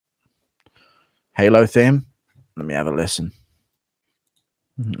Halo theme. Let me have a listen.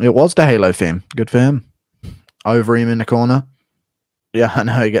 It was the Halo theme. Good for him. Over him in the corner. Yeah, I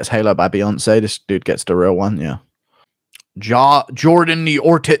know he gets Halo by Beyonce. This dude gets the real one. Yeah. Jordan,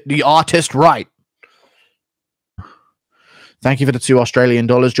 the artist, right? Thank you for the $2 Australian.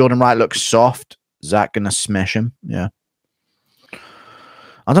 Jordan Wright looks soft. Zach gonna smash him. Yeah.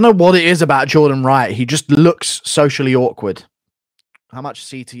 I don't know what it is about Jordan Wright. He just looks socially awkward. How much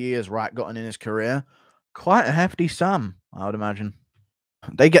CTE has Wright gotten in his career? Quite a hefty sum, I would imagine.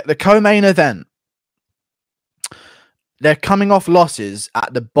 They get the co-main event. They're coming off losses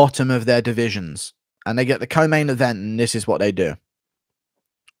at the bottom of their divisions. And they get the co-main event, and this is what they do.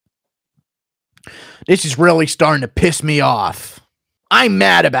 This is really starting to piss me off. I'm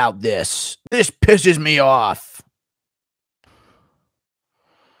mad about this. This pisses me off.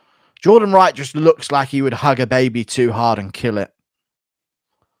 Jordan Wright just looks like he would hug a baby too hard and kill it.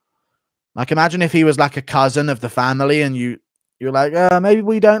 Like, imagine if he was like a cousin of the family and you're like, maybe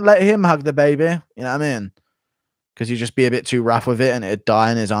we don't let him hug the baby. You know what I mean? Because he'd just be a bit too rough with it and it'd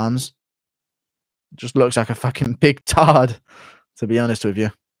die in his arms. It just looks like a fucking big tard, to be honest with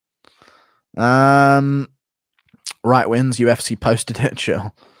you. Right wins. UFC posted it.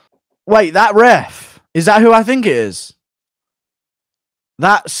 Chill. Wait, that ref. Is that who I think it is?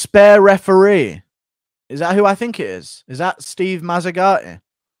 That spare referee. Is that who I think it is? Is that Steve Mazzagatti?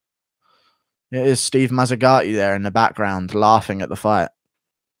 It is Steve Mazzagatti there in the background laughing at the fight.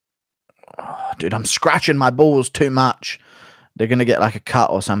 Oh, dude, I'm scratching my balls too much. They're going to get like a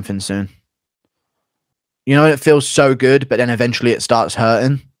cut or something soon. You know, it feels so good, but then eventually it starts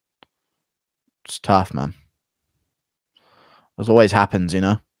hurting. It's tough, man. As always happens, you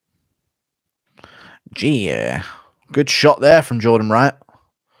know. Gee, yeah. Good shot there from Jordan Wright.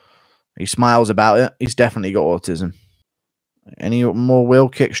 He smiles about it. He's definitely got autism. Any more wheel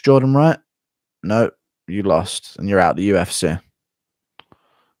kicks, Jordan Wright? No, you lost and you're out the UFC.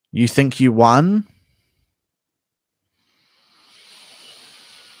 You think you won?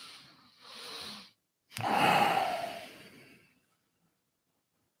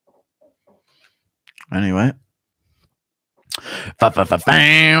 Anyway.